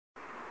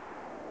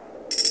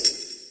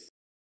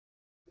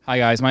Hi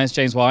guys, my name is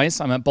James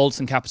Wise. I'm at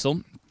Balderton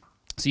Capital.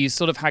 So you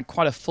sort of had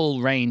quite a full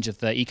range of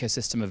the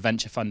ecosystem of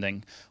venture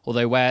funding,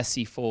 although where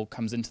C4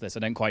 comes into this, I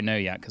don't quite know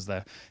yet because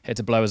they're here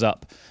to blow us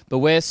up. But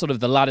we're sort of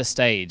the latter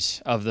stage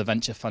of the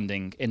venture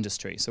funding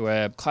industry. So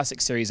we're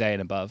classic Series A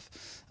and above.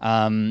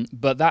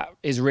 But that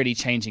is really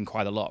changing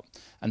quite a lot.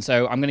 And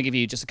so I'm going to give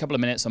you just a couple of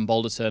minutes on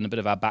Balderton, a bit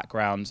of our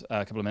background,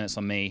 a couple of minutes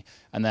on me,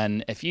 and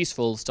then, if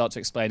useful, start to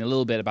explain a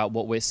little bit about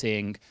what we're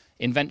seeing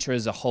in venture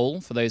as a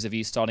whole for those of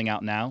you starting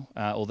out now.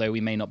 Although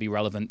we may not be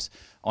relevant,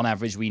 on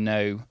average we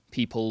know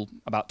people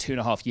about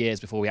 2.5 years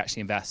before we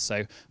actually invest.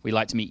 So we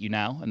like to meet you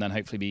now and then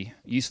hopefully be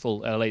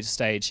useful at a later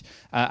stage.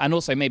 And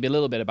also maybe a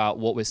little bit about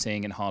what we're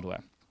seeing in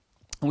hardware.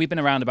 And we've been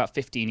around about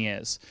 15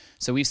 years.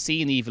 So we've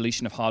seen the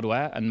evolution of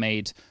hardware and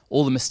made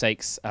all the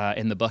mistakes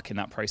in the book in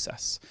that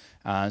process.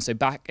 So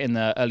back in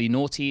the early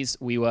noughties,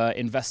 we were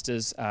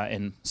investors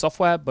in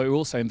software, but we were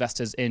also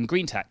investors in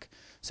green tech.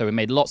 So we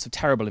made lots of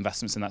terrible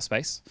investments in that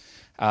space.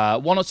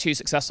 One or two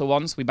successful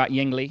ones. We backed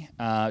Yingli,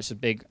 which is a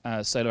big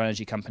solar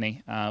energy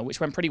company,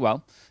 which went pretty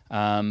well,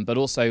 but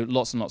also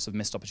lots and lots of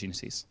missed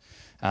opportunities.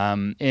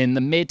 In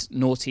the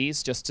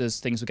mid-noughties, just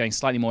as things were getting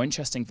slightly more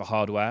interesting for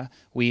hardware,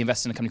 we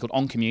invested in a company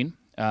called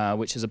OnCommune,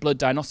 which is a blood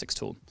diagnostics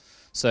tool.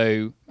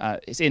 So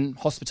it's in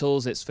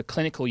hospitals, it's for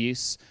clinical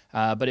use,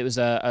 but it was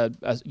a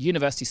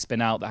university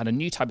spin out that had a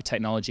new type of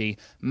technology,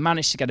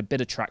 managed to get a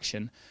bit of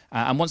traction.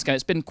 And once again,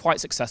 it's been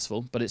quite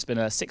successful, but it's been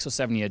a 6 or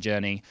 7 year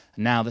journey.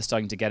 And now they're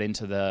starting to get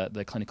into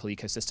the clinical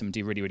ecosystem and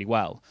do really, really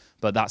well.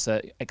 But that's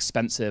an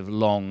expensive,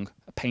 long,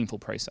 painful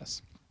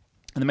process.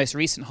 And the most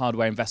recent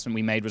hardware investment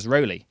we made was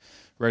Roly.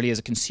 Roly is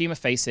a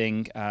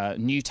consumer-facing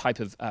new type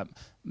of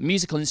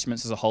musical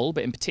instruments as a whole,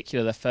 but in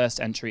particular, their first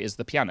entry is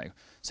the piano.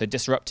 So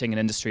disrupting an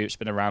industry which has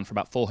been around for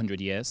about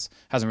 400 years,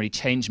 hasn't really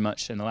changed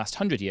much in the last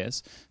 100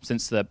 years,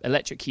 since the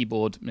electric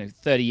keyboard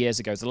 30 years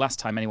ago is the last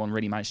time anyone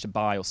really managed to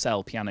buy or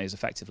sell pianos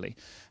effectively.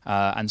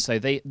 And so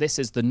this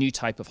is the new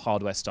type of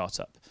hardware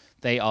startup.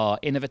 They are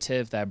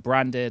innovative, they're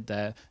branded,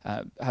 they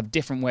have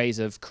different ways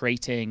of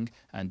creating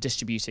and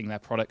distributing their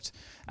product.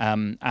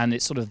 And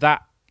it's sort of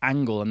that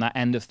angle and that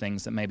end of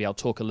things that maybe I'll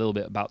talk a little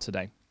bit about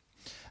today.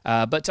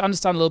 But to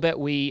understand a little bit,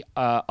 we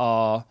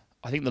are,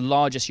 I think, the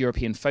largest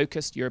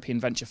European-focused European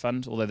venture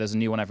fund, although there's a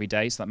new one every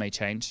day, so that may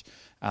change.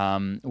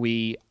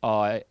 We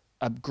are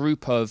a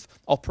group of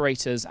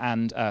operators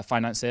and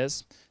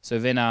financiers. So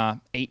within our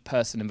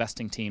 8-person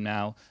investing team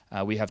now,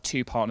 we have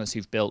 2 partners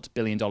who've built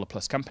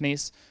billion-dollar-plus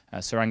companies.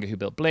 Saranga, who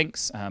built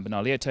Blinks,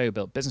 Bernard Liotto, who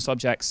built Business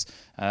Objects.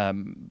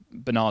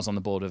 Bernard's on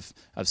the board of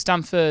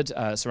Stanford.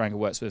 Saranga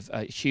works with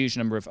a huge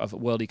number of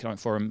World Economic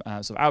Forum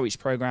sort of outreach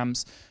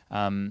programs.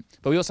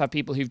 But we also have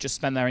people who've just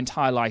spent their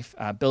entire life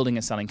building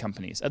and selling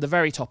companies at the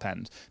very top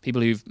end.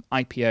 People who've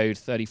IPO'd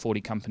 30,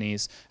 40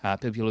 companies,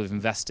 people who've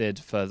invested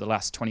for the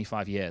last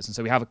 25 years. And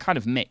so we have a kind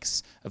of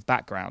mix of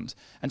background.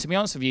 And to be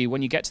honest with you,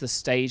 when you get to the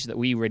stage that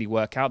we really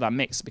work out, that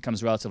mix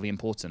becomes relatively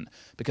important,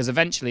 because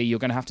eventually you're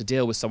going to have to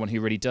deal with someone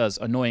who really does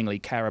annoyingly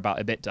care about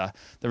EBITDA,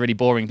 the really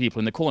boring people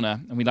in the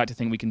corner, and we'd like to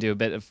think we can do a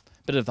bit of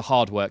the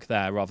hard work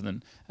there rather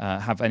than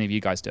have any of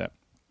you guys do it.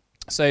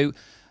 So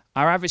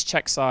our average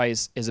check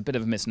size is a bit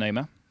of a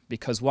misnomer,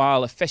 because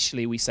while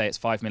officially we say it's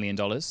 $5 million,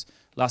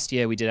 last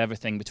year we did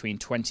everything between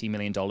 $20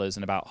 million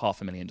and about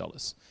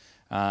 $500,000.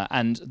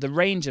 And the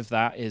range of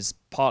that is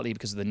partly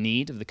because of the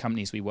need of the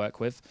companies we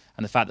work with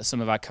and the fact that some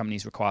of our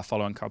companies require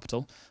follow-on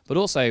capital, but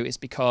also it's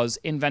because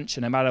in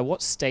venture, no matter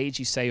what stage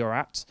you say you're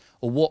at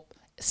or what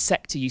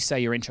sector you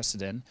say you're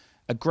interested in,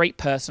 a great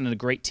person and a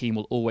great team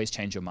will always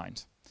change your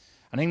mind.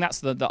 I think that's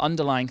the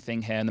underlying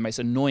thing here and the most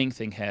annoying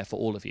thing here for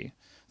all of you.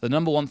 The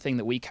number one thing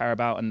that we care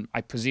about, and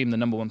I presume the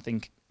number one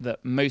thing that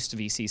most of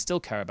VCs still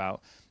care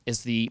about,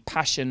 is the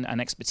passion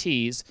and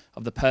expertise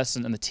of the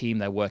person and the team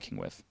they're working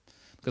with.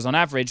 Because on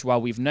average,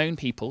 while we've known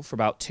people for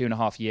about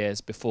 2.5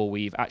 years before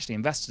we've actually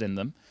invested in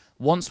them,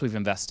 once we've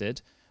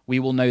invested, we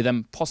will know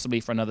them possibly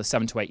for another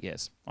 7 to 8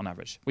 years on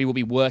average. We will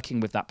be working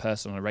with that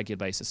person on a regular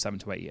basis 7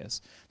 to 8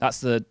 years.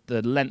 That's the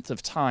length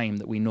of time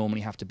that we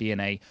normally have to be in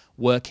a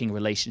working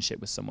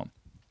relationship with someone,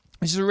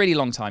 which is a really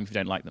long time if you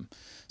don't like them.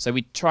 So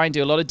we try and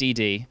do a lot of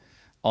DD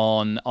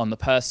on the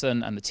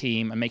person and the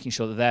team and making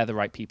sure that they're the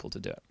right people to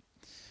do it.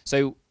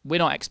 So we're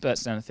not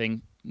experts in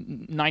anything.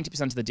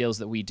 90% of the deals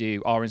that we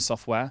do are in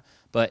software,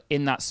 but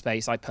in that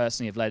space, I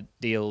personally have led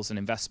deals and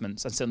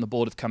investments and sit on the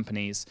board of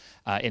companies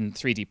in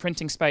 3D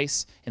printing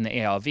space, in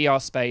the AR/VR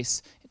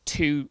space,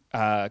 2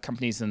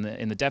 companies in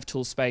the dev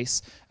tool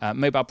space,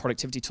 mobile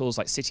productivity tools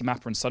like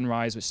Citymapper and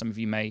Sunrise, which some of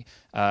you may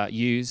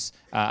use,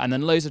 and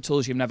then loads of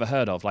tools you've never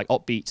heard of, like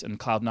Opbeat and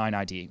Cloud9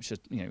 IDE, which are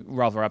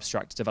rather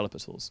abstract developer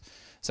tools.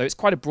 So it's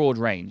quite a broad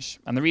range.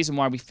 And the reason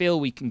why we feel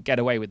we can get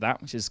away with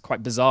that, which is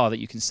quite bizarre that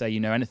you can say you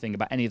know anything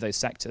about any of those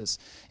sectors,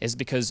 is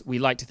because we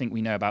like to think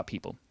we know about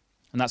people.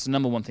 And that's the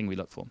number one thing we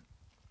look for.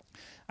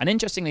 And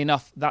interestingly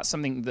enough, that's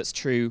something that's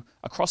true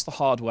across the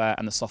hardware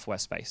and the software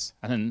space,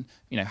 and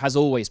has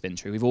always been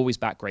true. We've always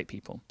backed great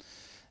people.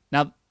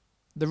 Now,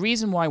 the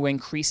reason why we're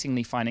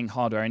increasingly finding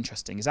hardware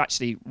interesting is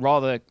actually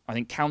rather, I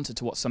think, counter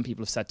to what some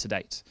people have said to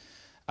date.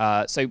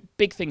 So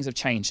big things have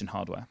changed in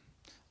hardware.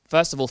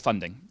 First of all,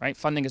 funding, right?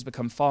 Funding has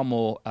become far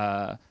more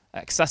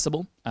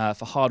accessible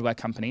for hardware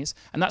companies,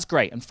 and that's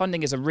great. And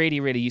funding is a really,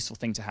 really useful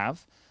thing to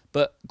have,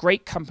 but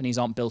great companies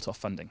aren't built off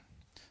funding.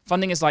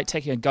 Funding is like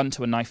taking a gun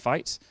to a knife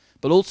fight,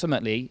 but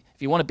ultimately,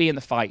 if you want to be in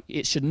the fight,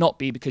 it should not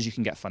be because you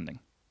can get funding.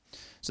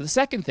 So the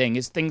second thing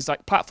is things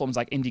like platforms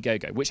like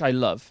Indiegogo, which I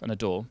love and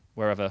adore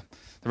wherever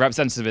the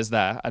representative is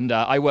there. And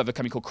I work with a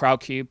company called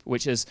Crowdcube,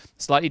 which is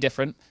slightly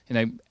different,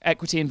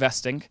 equity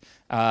investing,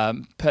 a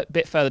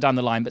bit further down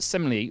the line, but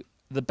similarly,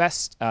 the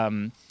best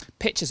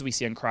pitches we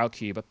see on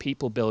Crowdcube are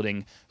people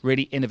building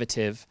really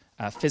innovative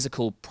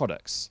physical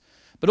products.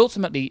 But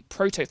ultimately,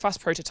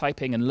 fast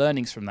prototyping and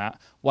learnings from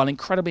that, while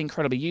incredibly,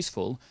 incredibly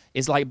useful,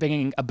 is like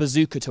bringing a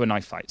bazooka to a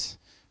knife fight.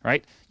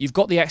 Right? You've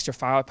got the extra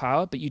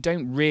firepower, but you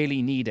don't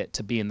really need it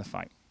to be in the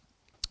fight.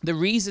 The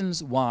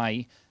reasons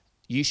why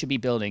you should be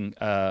building,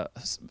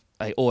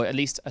 or at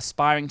least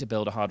aspiring to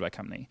build a hardware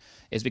company,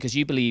 is because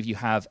you believe you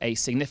have a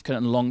significant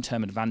and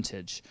long-term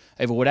advantage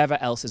over whatever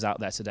else is out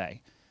there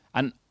today.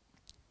 And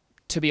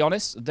to be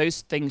honest,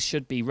 those things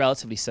should be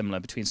relatively similar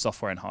between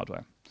software and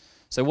hardware.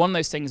 So one of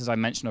those things, as I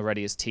mentioned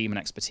already, is team and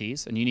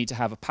expertise. And you need to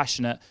have a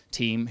passionate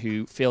team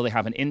who feel they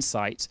have an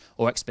insight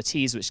or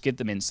expertise which give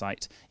them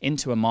insight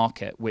into a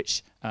market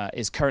which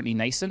is currently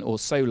nascent or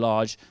so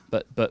large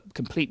but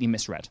completely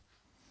misread.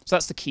 So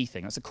that's the key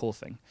thing. That's the core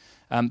thing.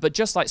 But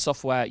just like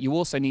software, you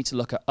also need to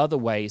look at other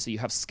ways that you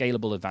have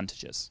scalable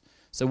advantages.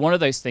 So one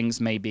of those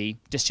things may be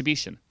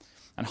distribution.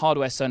 And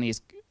hardware certainly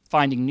is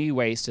finding new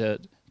ways to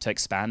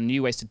expand,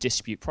 new ways to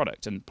distribute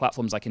product, and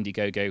platforms like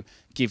Indiegogo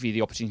give you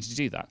the opportunity to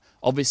do that.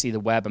 Obviously, the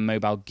web and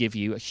mobile give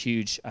you a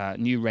huge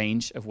new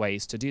range of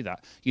ways to do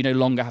that. You no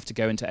longer have to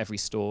go into every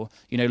store.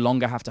 You no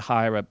longer have to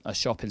hire a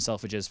shop in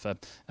Selfridges for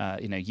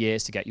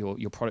years to get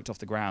your product off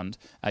the ground.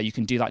 You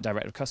can do that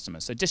direct with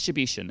customers. So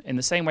distribution, in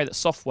the same way that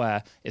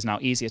software is now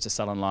easier to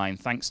sell online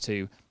thanks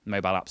to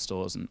mobile app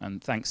stores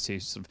and thanks to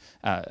sort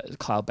of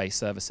cloud-based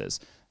services,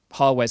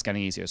 hardware is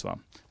getting easier as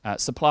well.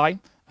 Supply.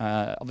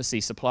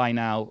 Obviously, supply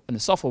now in the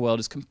software world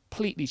has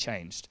completely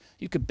changed.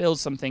 You could build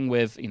something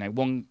with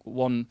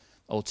one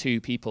or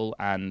two people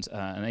and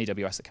an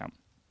AWS account,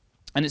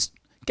 and it's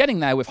getting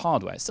there with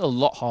hardware. It's still a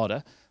lot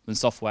harder than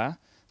software,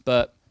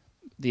 but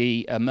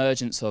the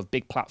emergence of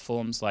big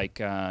platforms like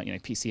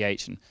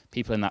PCH and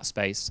people in that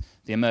space,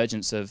 the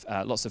emergence of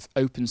lots of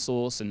open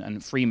source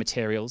and free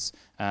materials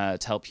to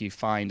help you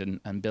find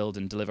and build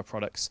and deliver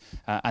products,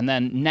 and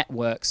then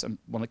networks. And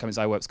one of the companies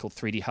I work with is called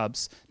 3D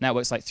Hubs.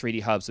 Networks like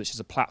 3D Hubs, which is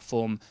a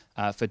platform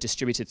for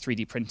distributed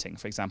 3D printing,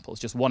 for example.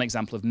 It's just one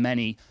example of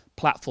many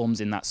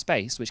platforms in that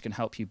space which can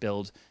help you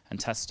build and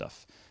test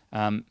stuff.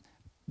 Then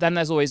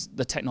there's always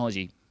the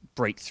technology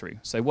breakthrough.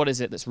 So what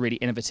is it that's really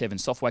innovative in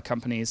software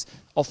companies?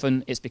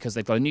 Often it's because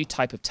they've got a new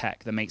type of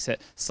tech that makes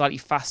it slightly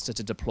faster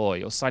to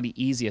deploy or slightly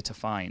easier to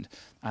find.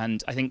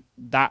 And I think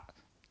that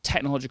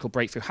technological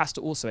breakthrough has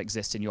to also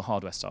exist in your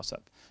hardware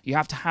startup. You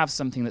have to have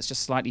something that's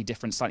just slightly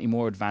different, slightly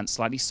more advanced,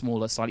 slightly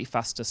smaller, slightly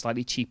faster,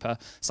 slightly cheaper,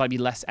 slightly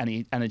less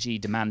energy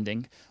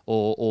demanding,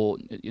 or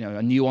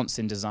a nuance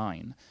in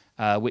design,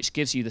 which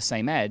gives you the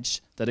same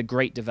edge that a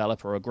great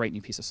developer or a great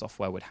new piece of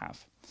software would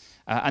have.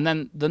 And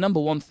then the number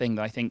one thing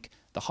that I think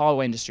the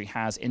hardware industry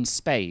has in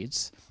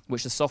spades,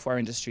 which the software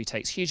industry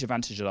takes huge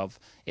advantage of,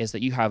 is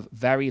that you have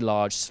very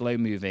large,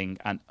 slow-moving,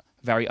 and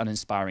very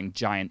uninspiring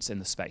giants in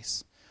the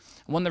space.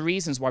 And one of the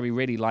reasons why we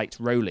really liked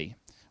Roly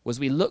was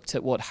we looked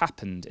at what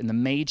happened in the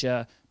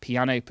major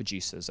piano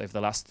producers over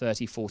the last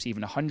 30, 40,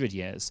 even 100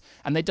 years,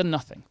 and they'd done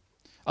nothing.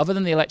 Other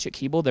than the electric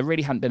keyboard, there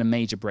really hadn't been a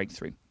major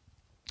breakthrough.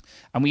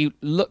 And we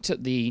looked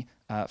at the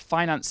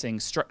financing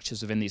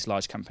structures within these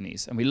large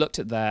companies, and we looked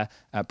at their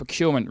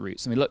procurement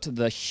routes, and we looked at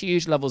the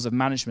huge levels of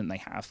management they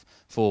have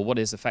for what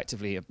is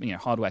effectively a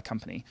hardware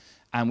company,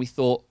 and we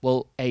thought,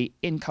 well, an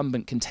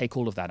incumbent can take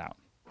all of that out.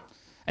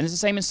 And it's the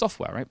same in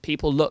software, right?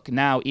 People look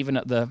now even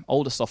at the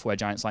older software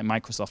giants like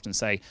Microsoft and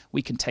say,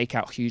 we can take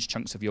out huge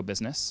chunks of your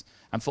business.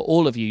 And for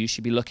all of you, you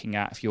should be looking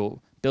at, if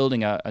you're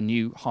building a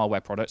new hardware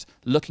product,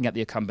 looking at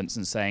the incumbents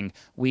and saying,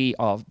 we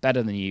are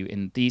better than you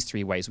in these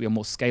three ways. We are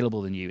more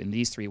scalable than you in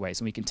these three ways.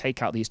 And we can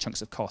take out these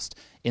chunks of cost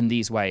in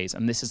these ways.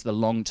 And this is the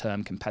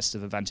long-term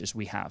competitive advantage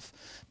we have.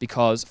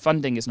 Because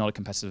funding is not a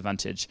competitive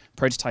advantage.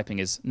 Prototyping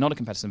is not a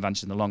competitive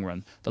advantage in the long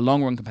run. The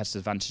long-run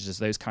competitive advantage is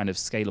those kind of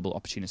scalable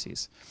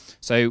opportunities.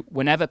 So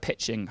whenever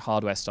pitching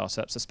hardware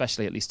startups,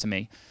 especially at least to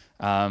me,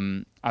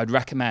 I would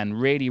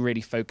recommend really,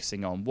 really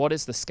focusing on what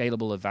is the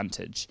scalable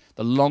advantage,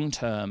 the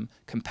long-term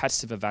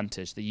competitive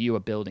advantage that you are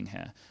building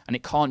here. And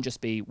it can't just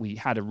be, we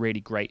had a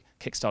really great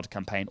Kickstarter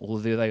campaign,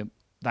 although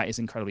that is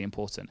incredibly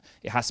important.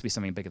 It has to be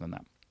something bigger than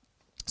that.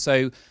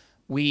 So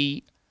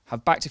we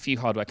have backed a few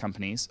hardware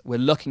companies. We're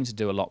looking to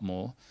do a lot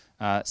more.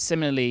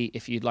 Similarly,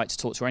 if you'd like to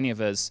talk to any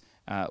of us,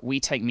 we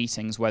take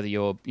meetings whether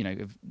you're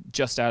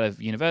just out of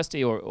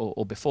university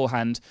or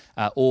beforehand,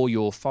 or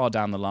you're far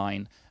down the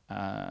line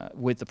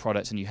with the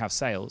product and you have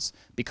sales,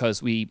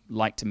 because we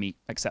like to meet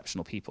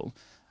exceptional people.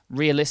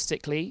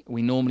 Realistically,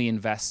 we normally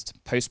invest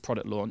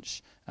post-product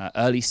launch,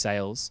 early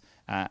sales,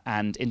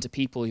 and into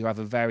people who have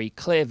a very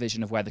clear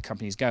vision of where the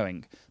company is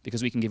going,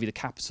 because we can give you the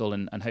capital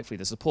and hopefully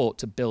the support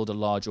to build a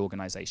large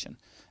organization.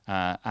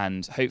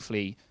 And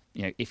hopefully,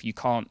 if you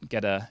can't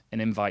get an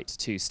invite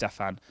to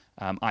Stefan,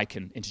 I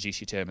can introduce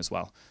you to him as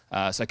well.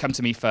 So come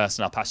to me first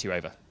and I'll pass you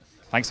over.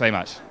 Thanks very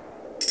much.